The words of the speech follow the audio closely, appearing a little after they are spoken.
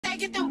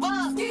get them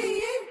bugs.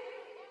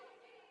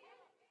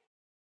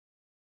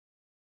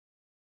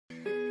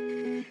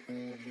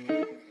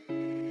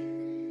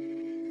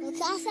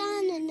 What's I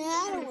found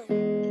another one?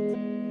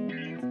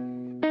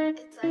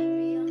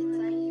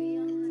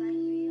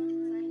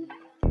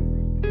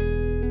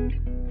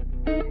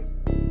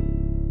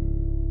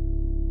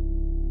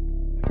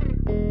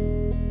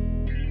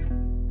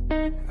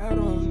 I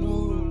don't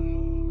know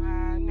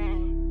my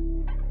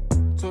name.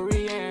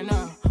 Toriana,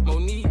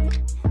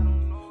 Monique,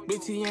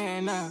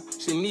 Bettiana,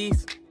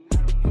 Shanice,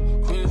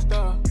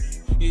 Krista,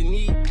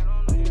 Unique,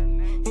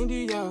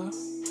 India,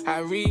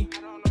 Irene.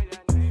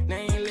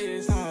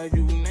 Nameless are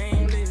you,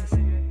 nameless.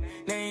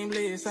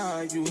 Nameless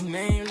are you,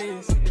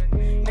 nameless.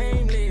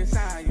 Nameless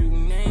are you,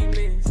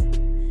 nameless.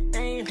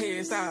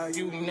 Nameless are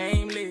you,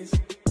 nameless.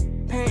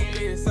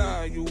 Painless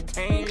are you,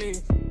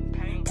 painless.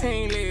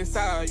 Painless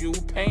are you,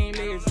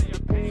 painless.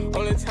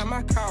 Only time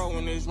I call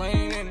when it's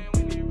raining.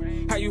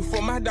 How you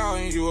for my dog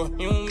and you a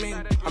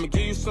human? I'ma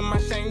give you some of my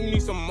shame, you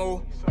need some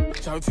more.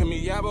 Talk to me,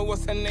 yeah, but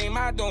what's her name?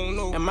 I don't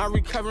know. Am I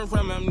recovering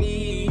from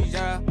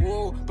amnesia?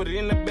 Whoa, put it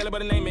in the belly, but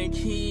the name ain't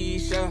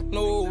Keisha.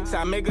 No, so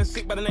I make her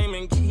sick by the name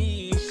ain't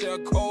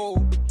Keisha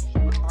Cole.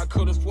 I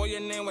could've swore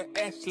your name was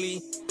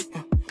Ashley.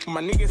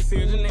 My nigga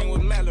said your name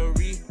was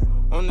Mallory.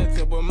 On the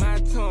tip of my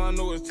tongue, I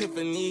know it's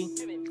Tiffany.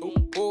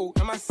 Oh,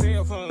 and my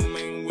cell phone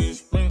ain't with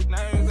Sprint.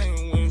 Now it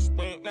ain't with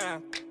Sprint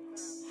now.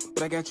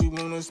 But I got you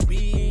on a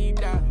speed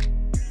dial.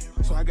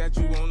 So I got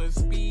you on a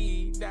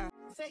speed dial.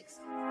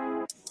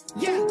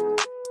 Yeah,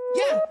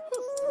 yeah,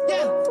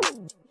 yeah,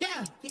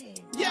 yeah, yeah,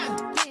 yeah,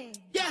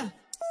 yeah,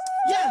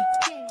 yeah,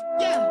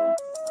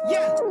 yeah,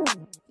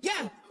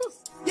 yeah,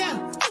 yeah,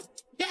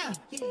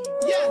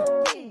 yeah,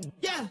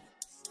 yeah,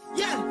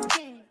 yeah,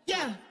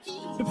 yeah.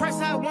 The price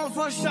I want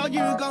for a show, you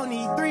gon'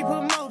 need 3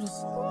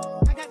 promoters.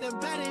 I got the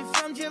body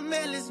from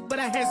Jamelis, but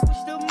I had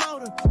switched the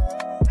motor.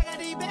 I got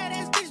these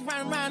badass bitches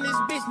running around this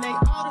bitch, named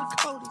all the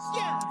coders.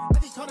 Yeah, I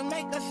just told her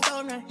make a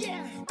stoner.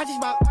 Yeah, I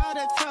just bought all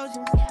the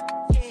Trojans.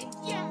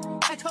 Yeah.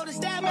 I told her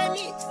stab my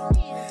nicks.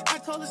 I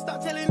told her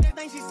stop telling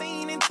everything she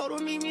seen and told her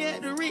meet me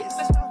at the Ritz.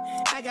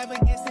 I got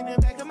baguettes in the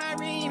back of my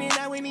ring and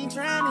I wasn't even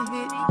trying to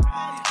hit.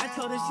 I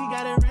told her she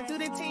gotta run through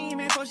the team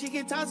before she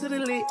can talk to the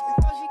lit.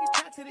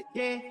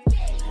 Yeah.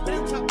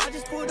 Real talk, I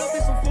just pulled up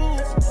in some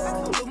fools. I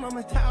told her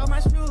mama tie all my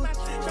shoes.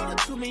 Showed her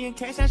 2 million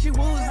cash, now she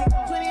woozing.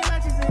 20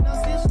 matches and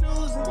I'm still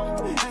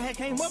snoozing. I had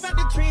came up out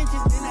the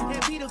trenches, then I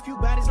had beat a few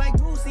bodies like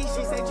Boosie.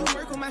 She said you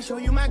work on my show,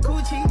 you my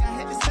coochie. I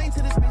had to sing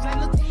to this bitch like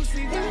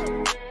Latusi.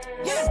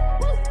 Yeah,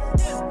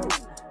 yeah,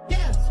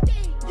 yeah,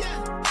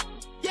 yeah,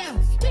 yeah,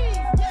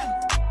 yeah,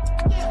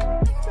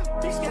 yeah.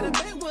 Bitch got a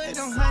backwood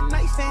on her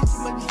nightstand, she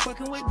must be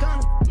fucking with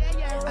Gunna.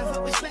 I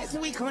fuck with slacks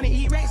and we gonna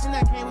eat rats and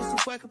I came with some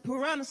fucking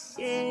piranhas.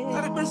 Yeah.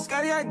 Got a bitch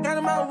Scotty, I got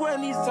in my world,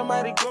 need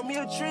somebody grow me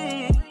a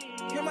tree.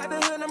 Came out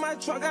the hood in my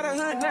truck, got a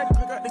hood knife,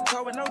 pick up the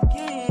car with no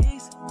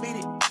keys. Beat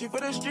it, she for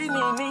the street,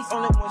 nee.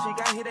 Only one she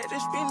got hit at the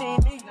spinning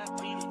knee.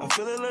 I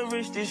feel a little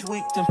rich this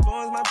week, to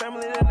influence my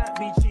family to not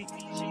be cheap.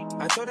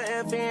 I told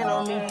her FN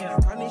on me,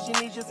 I need she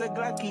needs just a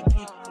Glocky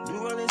key. You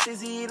rollin'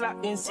 60,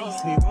 locked in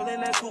seats. Me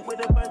rollin' that coupe with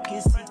a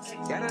bucket seats.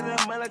 Got her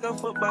the mud like a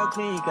football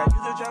clique. I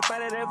use a drop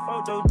out of that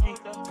photo G.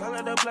 Call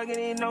her the plug and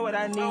he know what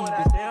I need.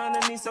 Cause they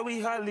underneath so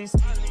we hardly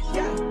speak.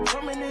 Yeah,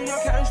 from in New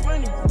York, counting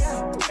money.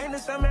 Yeah, ain't the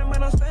sun man,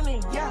 but I'm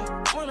stunning. Yeah,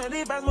 one of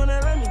these guys wanna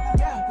love me.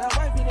 Yeah, now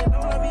wifey, they know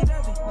I be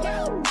loving.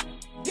 Yeah,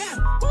 yeah,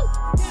 woo,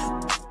 yeah,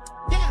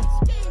 yeah,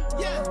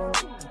 yeah,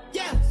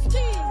 yeah,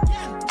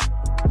 yeah,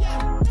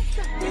 yeah.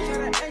 Bitch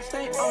got an X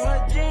stain on her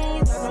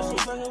jeans. I know she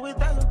fucking with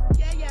that.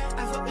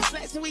 I fuck with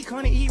slacks and we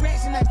gonna eat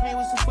rats and I came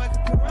with some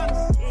fucking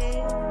piranhas.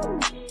 Yeah.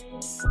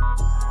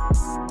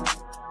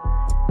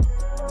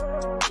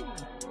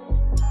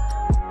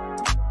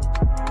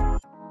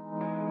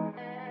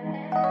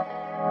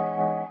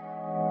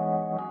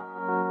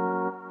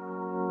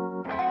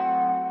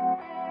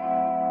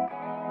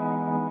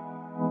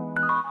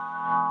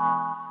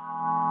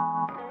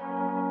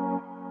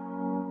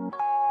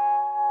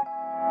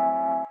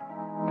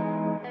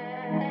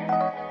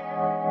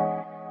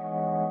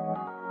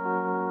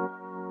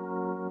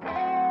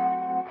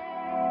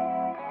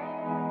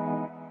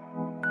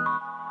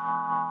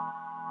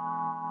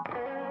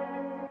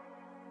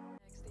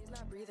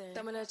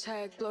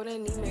 Check, blow the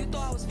email. You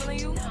thought I was feeling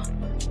you?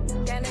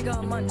 That nigga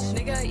a munch.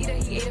 Nigga eat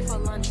it, he ate it for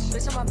lunch.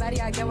 Bitch on my body,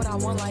 I get what I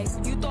want like.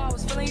 You thought I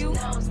was feeling you?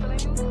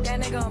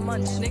 That nigga a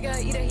munch. Nigga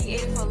eat it, he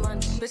ate it for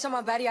lunch. Bitch on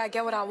my body, I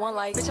get what I want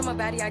like. Bitch on my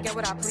body, I get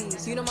what I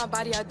please. You know my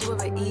body, I do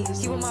it with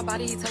ease. He with my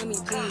body, he telling me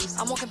please.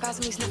 I'm walking past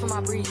him, he sniffing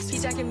my breeze. He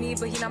jacking me,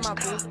 but he not my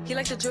boo. He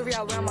like the jewelry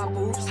I wear on my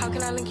boobs. How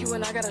can I link you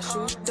when I got a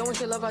shoe? Don't want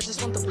your love, I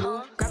just want the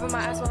blue. Grabbing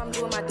my ass while I'm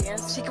doing my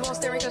dance. She keep on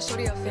staring cause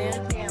shorty a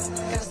fan. Damn,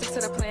 gotta stick to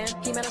the plan.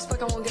 He mad as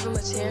fuck, I won't give him a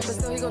chance. But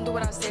still he gon' do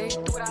what I say.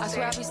 I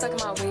swear I be stuck in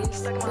my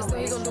ways. But still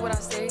he gon' do what I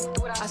say.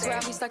 I swear I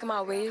be stuck in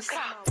my ways.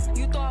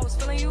 You thought I was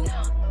feeling you?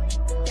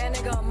 That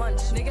nigga a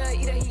munch. Nigga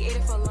eat it, he ate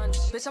it for lunch.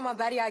 Bitch on my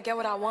body, I get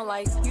what I want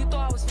like. You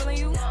thought I was feeling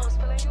you?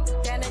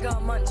 That nigga a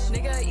munch.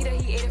 Nigga eat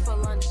it, he ate it for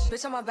lunch.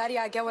 Bitch on my body,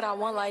 I get what I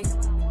want like.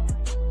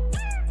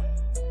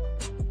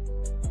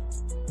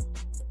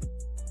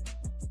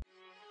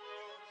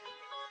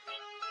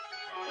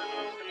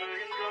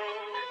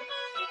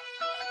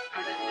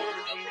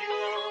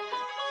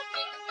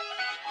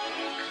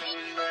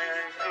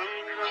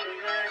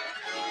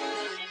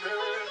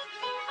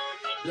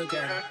 Look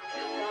at her.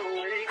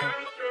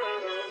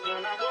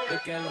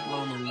 Look at the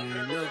mama,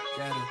 man. Look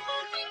at her.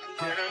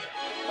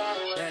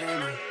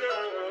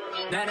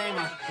 That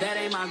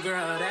ain't my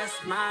girl. That's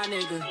my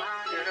nigga.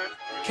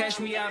 Catch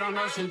me out on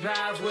Ocean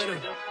Drive with her.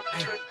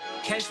 Hey.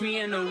 Catch me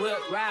in the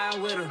whip,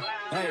 ride with her.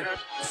 Hey.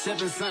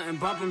 Sipping something,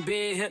 bumping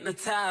big,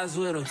 hypnotized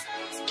with her.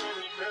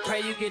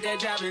 Pray you get that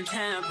job in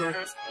Tampa.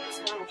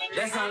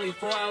 That's only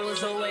 4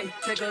 hours away.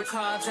 Take a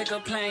car, take a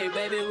plane,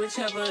 baby,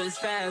 whichever is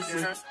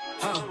faster.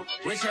 Oh,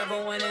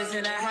 whichever one is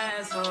in the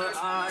household.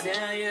 Oh,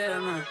 damn, yeah,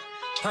 man.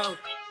 Oh,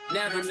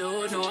 never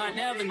knew, no, I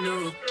never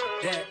knew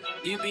that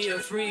you be a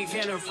freak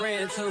and a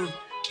friend too.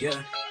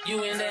 Yeah,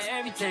 you into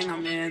everything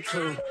I'm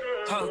into.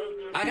 Oh,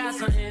 I got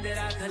something that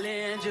I could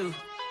lend you.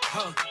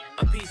 Oh,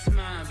 a peace of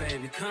mind,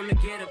 baby. Come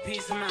and get a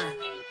peace of mind.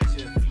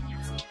 Yeah.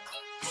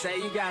 Say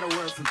you gotta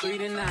work from 3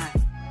 to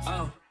 9.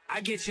 Oh,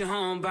 I get you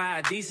home by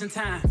a decent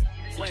time.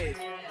 Wait,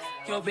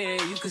 your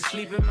bed, you can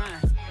sleep in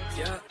mine.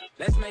 Yeah,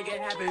 let's make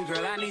it happen,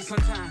 girl. I need some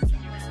time.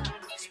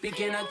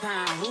 Speaking of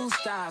time, who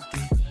stopped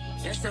it?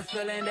 That's the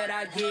feeling that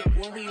I get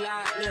when we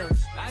lock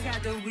lips. I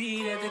got the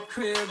weed at the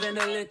crib and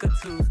the liquor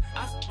too.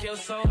 I fuck your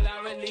soul,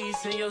 I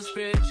release in your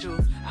spiritual.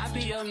 I be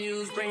your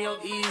muse, bring your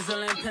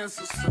easel and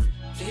pencils too.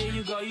 Here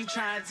you go, you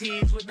try and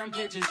tease with them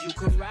pictures. You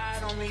could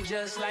ride on me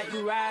just like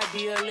you ride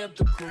the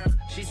elliptical.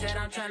 She said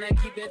I'm trying to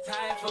keep it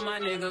tight for my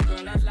nigga.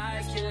 Girl, I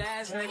like your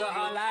last nigga,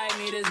 all I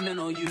need is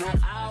mental. You know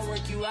I'll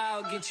work you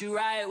out, get you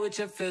right with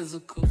your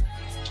physical.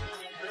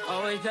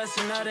 Always just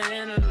another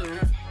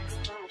interlude.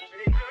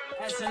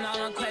 Asking all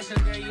them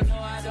questions, girl, you know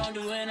I don't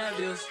do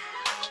interviews.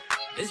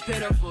 It's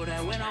pitiful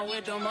that when I'm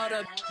with them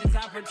other bitches,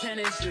 I pretend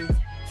it's you.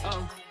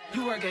 Oh,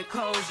 you work at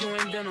Kohl's, you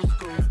in dental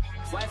school.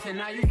 Wife and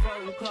now you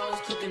folding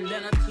clothes, cooking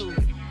dinner too.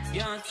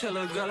 Young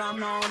chiller, girl, I'm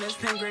known as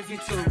Pink Griffey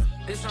too.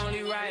 It's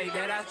only right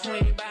that I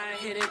swing by and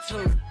hit it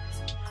too.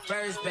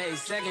 First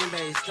base, second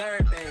base,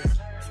 third base.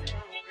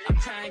 I'm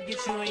trying to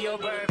get you in your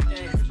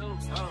birthday.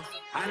 Oh,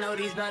 I know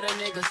these other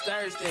niggas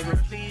thirsty,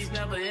 but please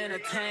never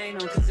entertain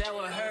them, cause that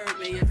would hurt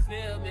me, you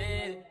feel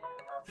me?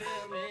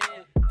 Feel me?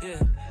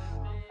 Yeah.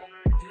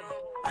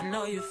 I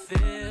know you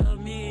feel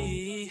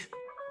me.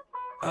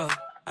 Oh,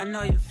 I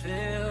know you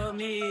feel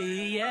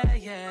me. Yeah,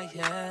 yeah,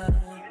 yeah.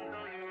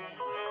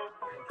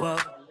 Whoa,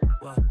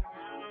 whoa.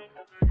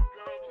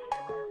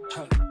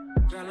 Oh,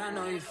 girl, I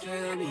know you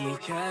feel me.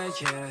 Yeah,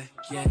 yeah,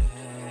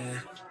 yeah.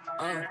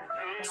 Oh,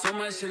 so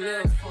much to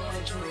live for,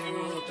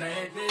 too,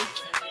 baby.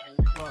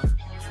 Whoa.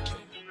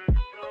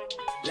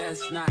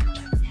 Let's not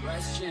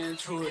rush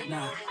into it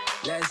now.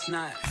 Let's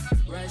not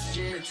rush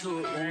into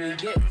it. When we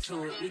get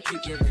to it, we can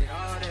give it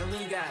all that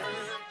we got.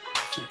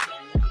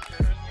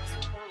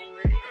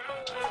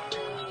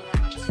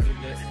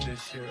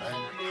 This shit right now.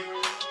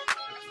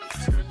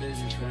 Too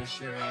busy for this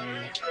shit right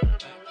now.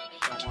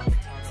 Don't want to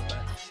talk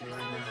about this shit right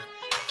now.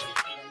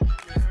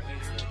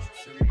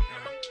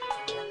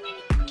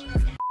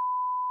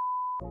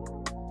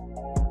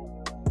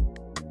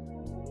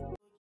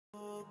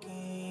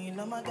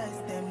 All my guys,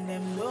 them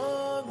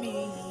know me.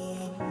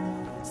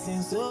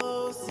 Since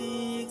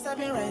 06, I've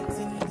been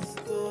writing the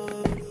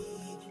story.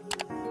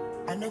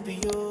 I know be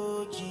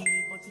OG,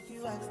 but if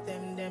you ask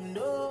them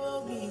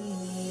know me.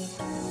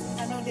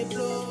 I know they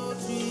blow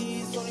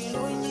trees, so you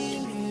know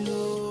you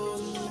below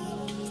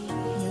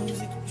me.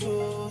 Music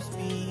chose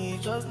me,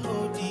 just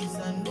know this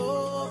and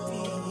know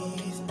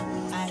peace.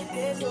 I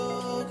dey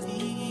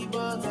lonely,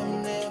 but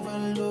I'm never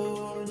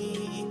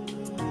lonely.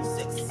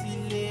 Sexy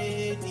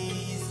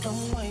ladies,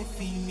 come and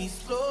feel me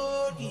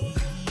slowly.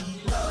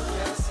 Love,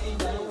 I've seen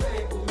that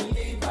way, put me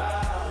leave her.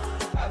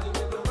 I do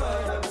with the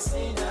world, I've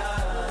seen her.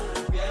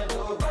 We ain't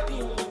nobody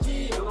who G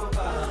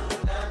over.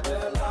 Not the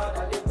Lord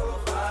that they go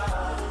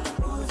far.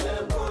 Who's the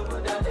boy,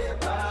 but that they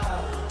bar.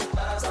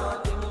 That's all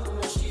they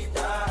move to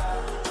Shita.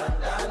 And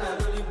then I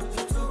really put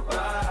you too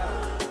far.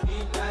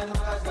 Midnight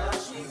was that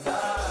Shita.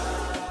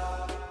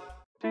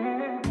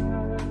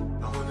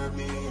 I wanna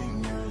be in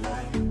your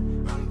life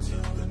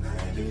until the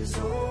night is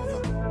over.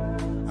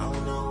 I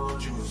wanna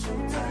hold you so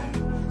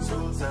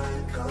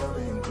tight,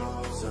 coming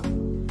closer.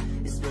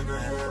 It's been a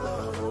hell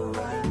of a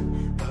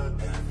ride, but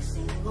every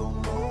single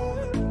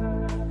moment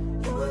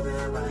you were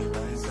there by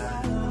my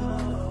side.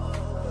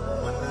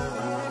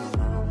 Whenever I'm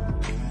wrong,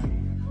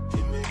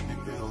 you make me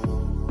feel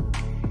low.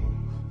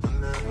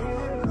 Whenever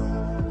I'm low,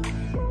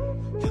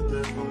 you're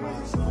there for my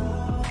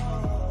soul.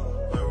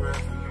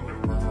 Wherever you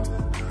are,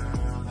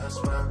 girl, that's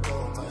where I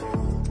call my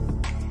home.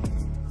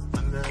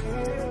 Whenever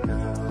you're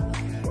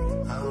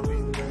down, I'll be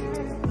there.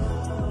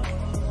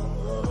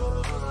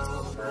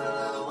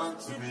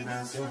 To be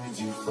dancing with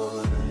you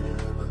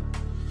forever.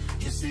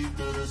 You see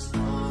through the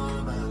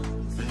storm and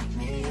take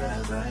me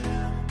as I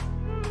am.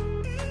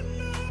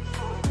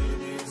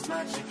 Baby, it's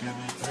magic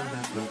every time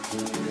I look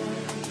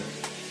together.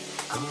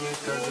 Come here,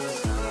 'cause it's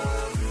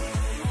love.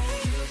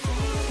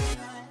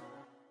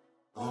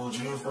 Hold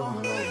you for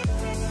life.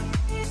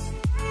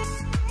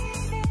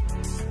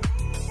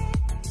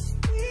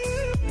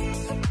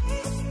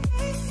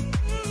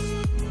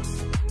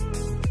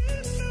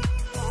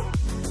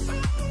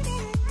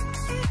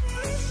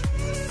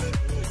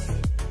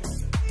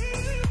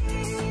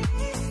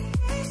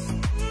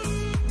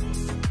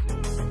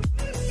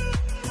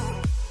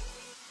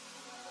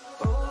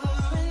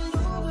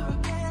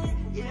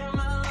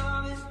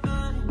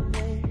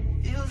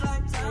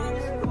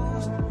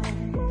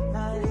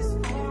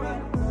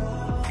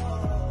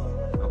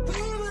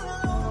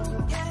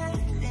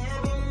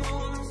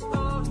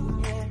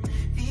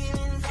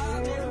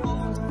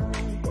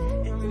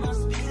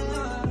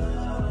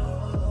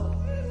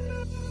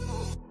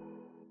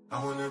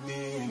 I wanna be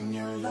in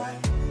your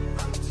life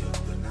until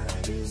the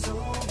night is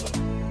over.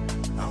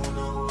 I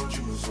wanna hold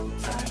you so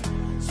tight,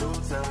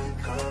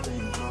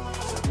 coming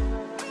closer.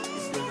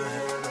 It's been a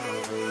hell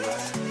of a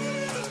ride.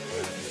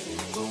 Every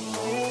single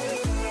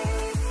moment,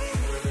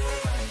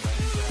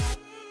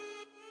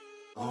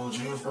 hold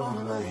you for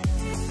life.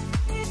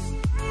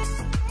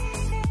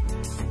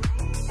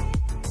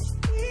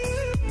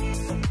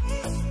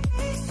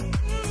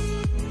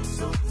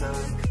 So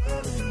tight,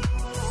 coming closer.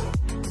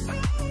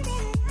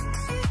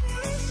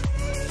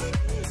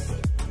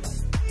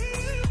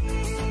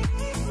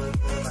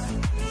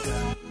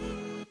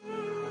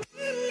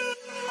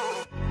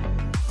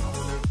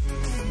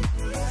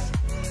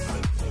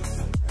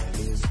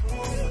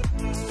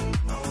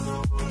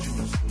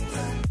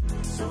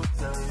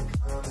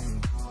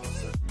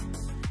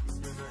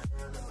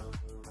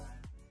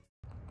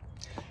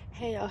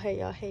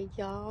 Hey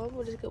y'all,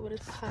 what is good, what is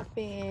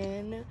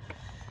poppin'?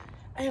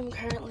 I am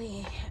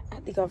currently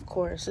at the golf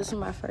course. This is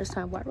my first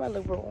time. Why do I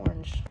live real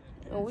orange?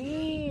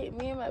 Me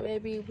and my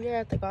baby, we are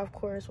at the golf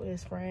course with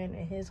his friend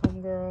and his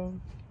homegirl.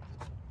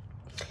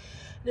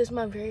 This is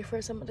my very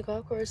first time at the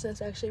golf course, and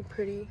it's actually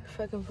pretty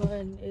fucking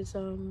fun. It's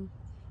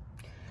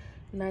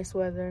nice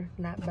weather,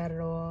 not bad at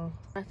all.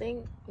 I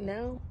think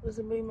now this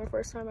will be my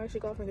first time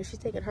actually golfing because she's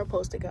taking her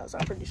post stick out, so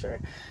I'm pretty sure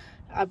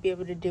I'll be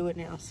able to do it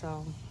now.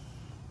 So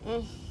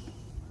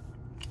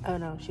oh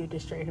no, she was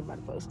distracted him by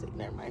the post stick.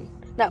 Never mind.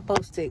 Not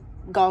post stick,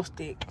 golf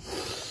stick.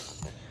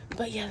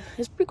 But yeah,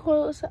 it's pretty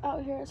cool. It's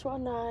out here. It's real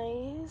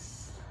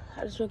nice.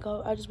 I just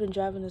been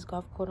driving this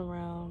golf cart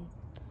around,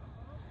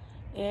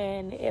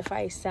 and if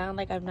I sound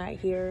like I'm not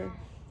here,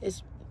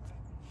 it's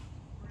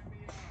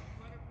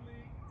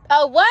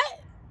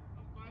what?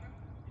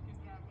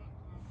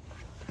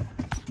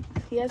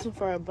 He asking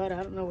for a butter.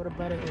 I don't know what a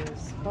butter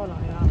is. Hold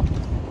on, y'all.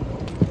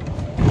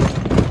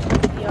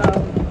 Yo.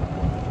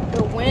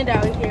 The wind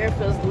out here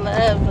feels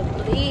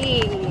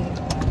lovely.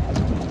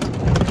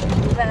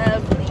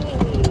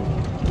 Lovely.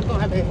 Come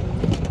on, baby.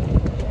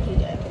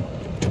 Yeah.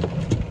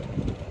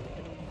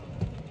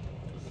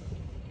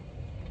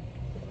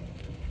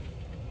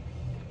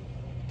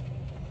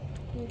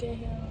 Okay,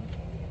 here.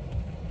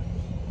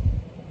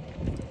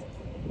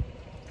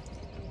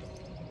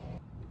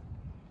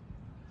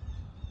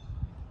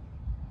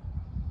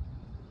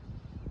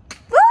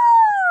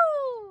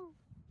 Woo!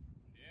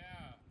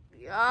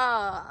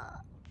 Yeah.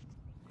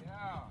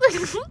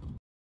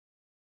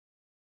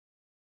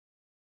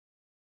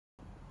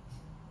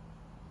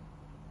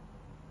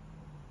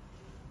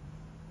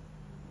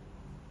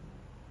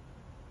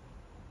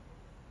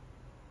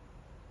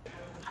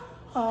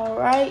 All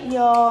right,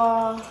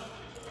 y'all.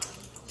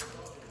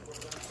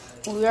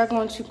 We are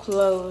going to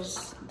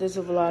close this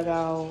vlog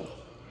out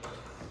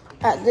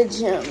at the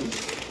gym.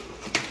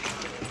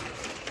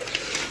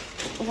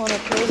 I'm going to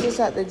close this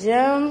at the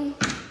gym.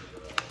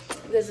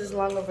 This is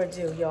long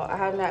overdue, y'all. I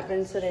have not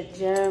been to the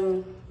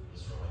gym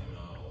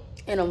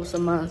in almost a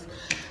month.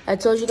 I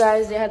told you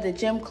guys they had the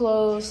gym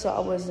closed, so I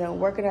wasn't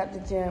working out at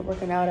the gym.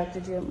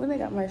 When they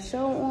got my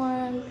show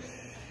on.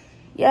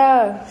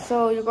 Yeah,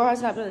 so your girl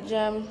has not been to the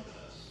gym.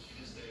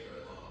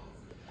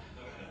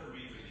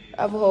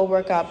 I have a whole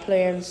workout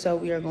plan, so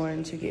we are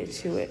going to get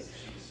to it.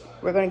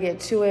 We're going to get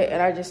to it, and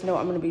I just know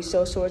I'm going to be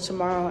so sore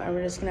tomorrow, and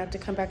we're just going to have to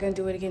come back and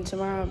do it again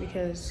tomorrow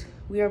because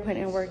we are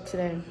putting in work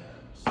today.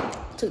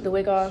 Took the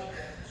wig off,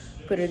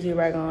 put a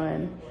do-rag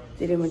on,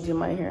 didn't even do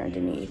my hair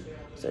underneath,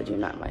 so do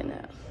not mind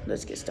that.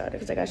 Let's get started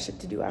because I got shit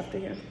to do after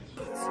here.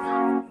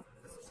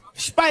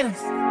 Spiders,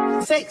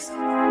 sex,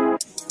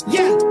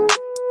 yeah,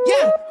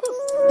 yeah,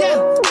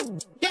 yeah,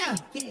 yeah,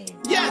 yeah,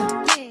 yeah, yeah,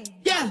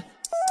 yeah,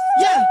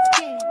 yeah,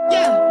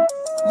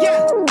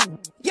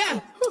 yeah, yeah,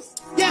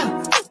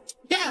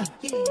 yeah,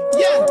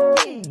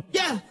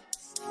 yeah,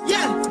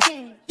 yeah,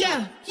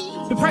 yeah.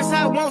 The price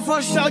I want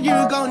for sure, you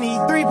gon'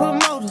 need 3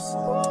 promoters.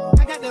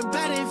 I got the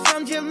body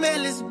from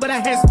Jamelis, but I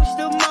had switched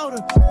the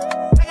motor. I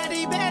got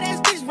these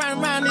badass bitch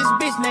running around this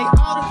bitch, make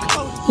all the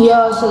clothes.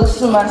 Yo, so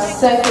this is my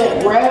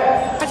second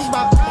rep. I just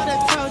bought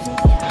product, told you.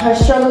 I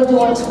struggle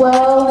doing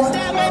 12,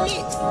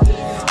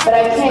 but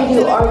I can't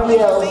do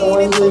RDLs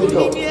or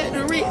legal.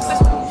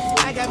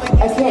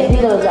 I can't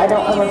do those, I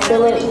don't ever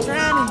feel it.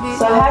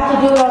 So I have to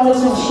do it on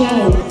this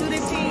machine.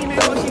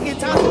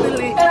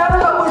 And I don't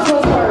know which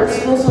was worse.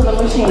 This was a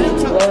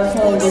machine, but I was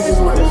telling you this is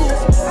worse.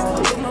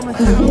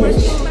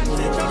 Bitch.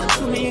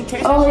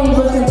 Only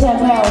lifting 10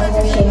 pounds and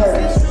that shit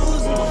hurts.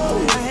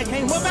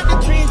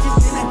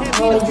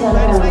 Only 10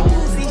 pounds.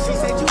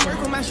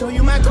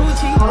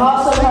 I'm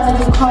also trying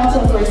to do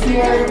content for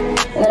here,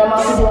 and then I'm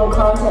also doing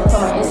content for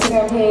my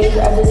Instagram page. I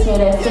just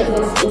made a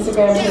fitness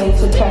Instagram page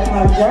to track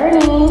my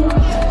journey.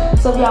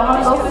 So if y'all want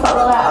to go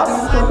follow that,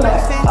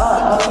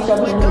 I'll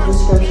jump in the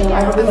description. I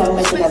really haven't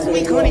made that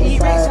video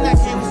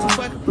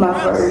inside my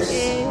first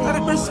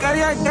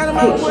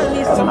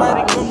picture of my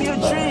life.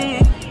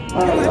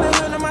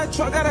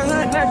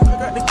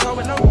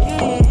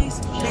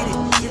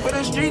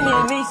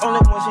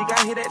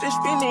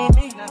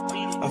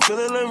 I'm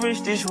feeling a little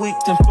rich this week.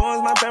 To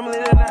influence my family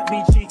to not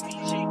be cheap.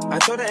 I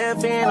told her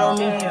FN on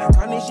me.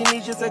 Connie, she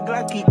needs just a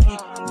Glocky key.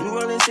 You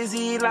rolling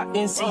 60, locked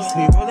in seats.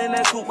 Me rolling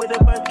that coupe with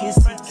a bucket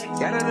seats.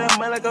 Got her that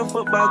mud like a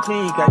football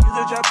clinic. I use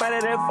a drop out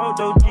of that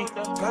photo G.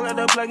 Call her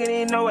the plug and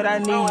he know what I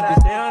need.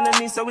 Cause they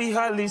underneath, so we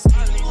hardly speak.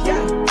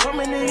 Yeah,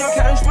 from in New York,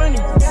 counting money.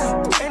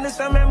 Yeah, ain't the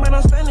stomach, but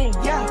I'm stunning.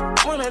 Yeah,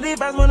 one of these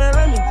guys wanna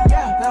love me.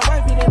 Yeah, now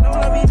wifey, they know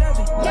love me,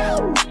 lovey. Yeah,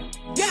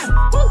 yeah,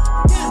 woo,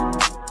 yeah,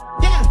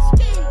 yeah,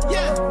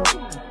 yeah,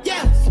 yeah,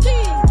 yeah,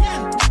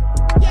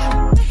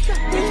 yeah.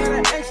 Bitch got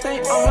an X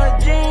stain on her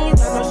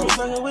jeans. I know she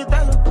fucking with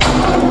us.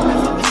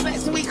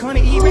 We gonna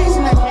eat rich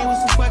and I came with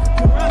some fucking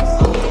corrupts.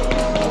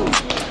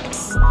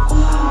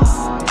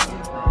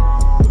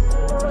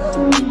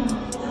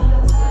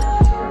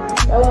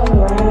 Oh,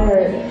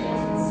 right.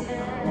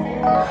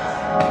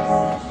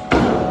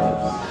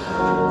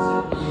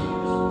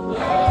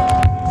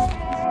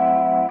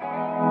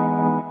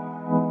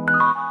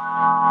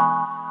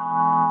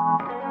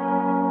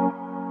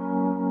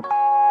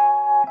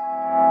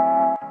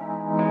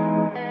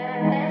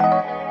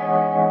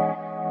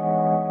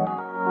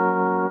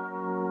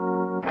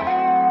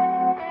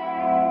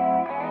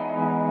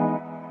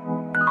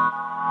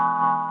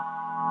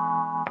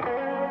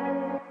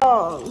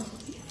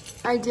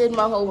 I did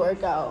my whole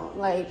workout.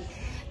 Like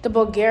the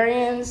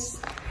Bulgarians,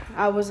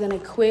 I was gonna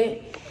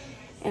quit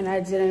and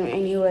I didn't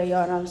anyway,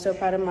 y'all, and I'm so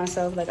proud of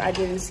myself. Like I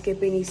didn't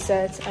skip any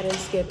sets, I didn't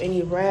skip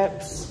any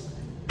reps.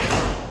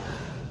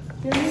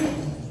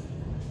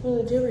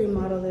 Really did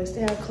remodel this.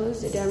 They had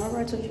closed it down. Remember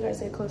I told you guys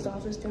they closed the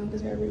office down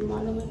because they're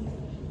remodeling.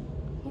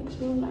 Looks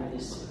real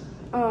nice.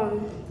 But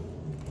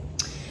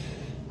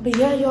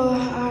yeah, y'all,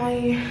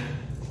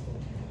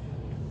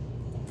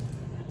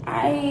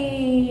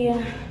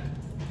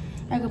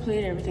 I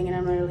completed everything and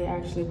I'm really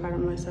actually proud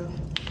of myself.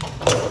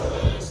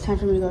 It's time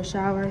for me to go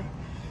shower.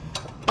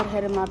 Got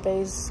head in my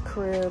base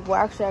crib.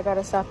 Well, actually, I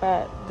gotta stop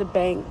at the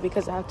bank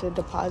because I have to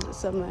deposit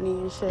some money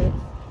and shit.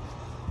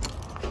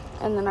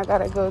 And then I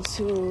gotta go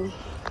to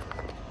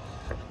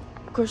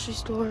grocery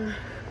store,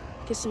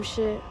 get some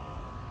shit,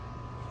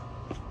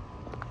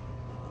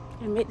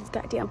 and make this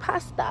goddamn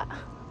pasta.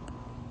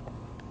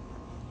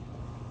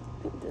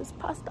 Make this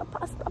pasta.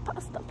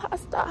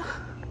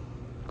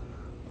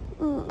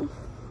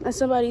 And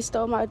somebody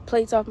stole my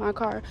plates off my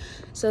car.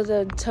 So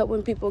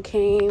when people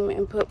came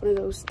and put one of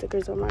those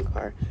stickers on my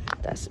car,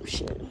 that's some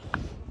shit.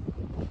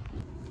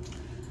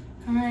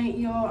 All right,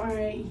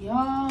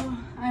 y'all.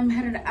 I'm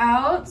headed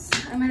out.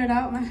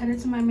 I'm headed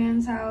to my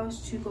man's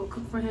house to go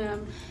cook for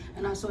him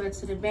and also head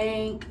to the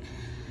bank.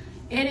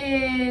 It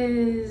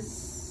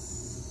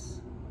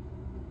is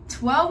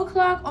 12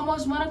 o'clock,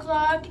 almost 1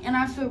 o'clock, and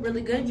I feel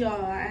really good,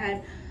 y'all. I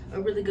had a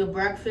really good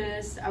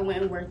breakfast. I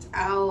went and worked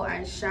out.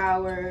 I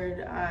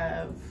showered.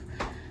 I've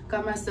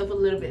got myself a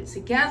little bit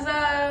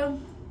together.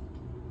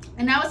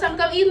 And now it's time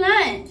to go eat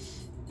lunch.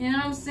 You know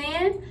what I'm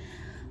saying?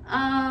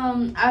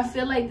 I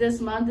feel like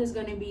this month is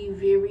going to be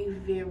very,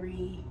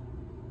 very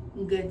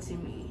good to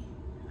me.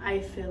 I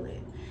feel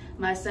it.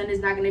 My son is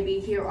not going to be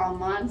here all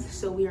month,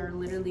 so we are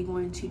literally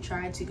going to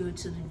try to go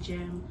to the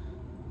gym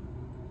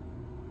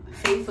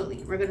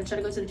faithfully. We're gonna try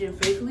to go to the gym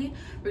faithfully.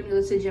 We're gonna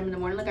go to the gym in the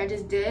morning like I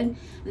just did, and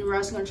then we're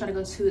also gonna try to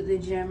go to the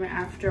gym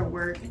after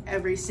work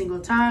every single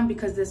time,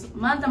 because this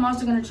month I'm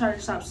also gonna try to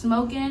stop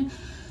smoking.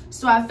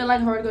 So I feel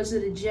like if I were to go to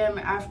the gym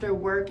after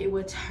work, it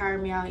would tire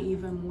me out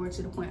even more,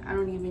 to the point I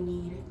don't even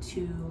need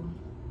to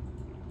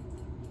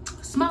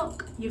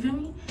smoke. You feel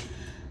me?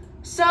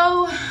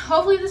 So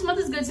hopefully this month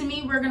is good to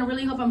me. We're gonna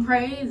really hope and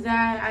pray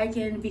that I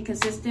can be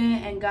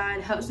consistent and God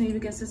helps me be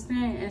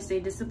consistent and stay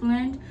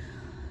disciplined.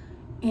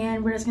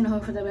 And we're just gonna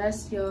hope for the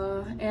best,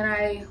 y'all. And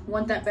I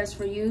want that best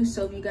for you.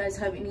 So if you guys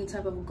have any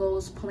type of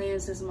goals,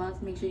 plans this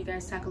month, make sure you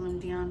guys tackle them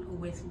down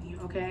with me,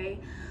 okay?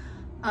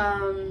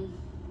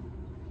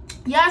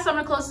 Yeah, so I'm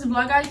gonna close this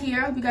vlog out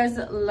here. Hope you guys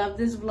love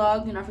this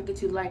vlog. Do not forget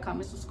to like,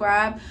 comment,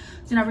 subscribe.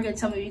 Do not forget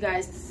to tell me what you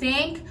guys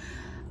think.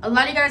 A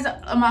lot of you guys,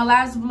 on my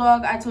last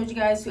vlog, I told you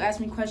guys to ask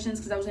me questions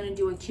because I was gonna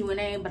do a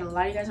Q&A, but a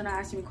lot of you guys are not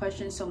asking me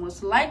questions. So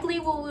most likely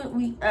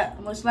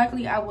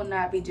I will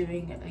not be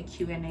doing a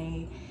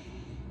Q&A.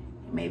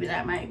 Maybe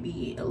that might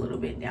be a little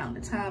bit down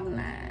the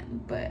timeline,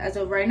 but as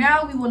of right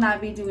now, we will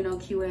not be doing no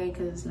QA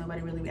because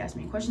nobody really be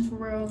asking me questions for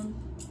real.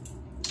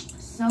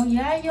 So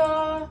yeah,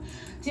 y'all,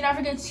 do not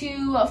forget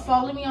to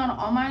follow me on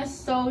all my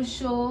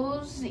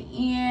socials,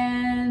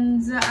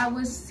 and I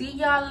will see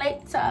y'all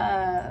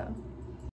later.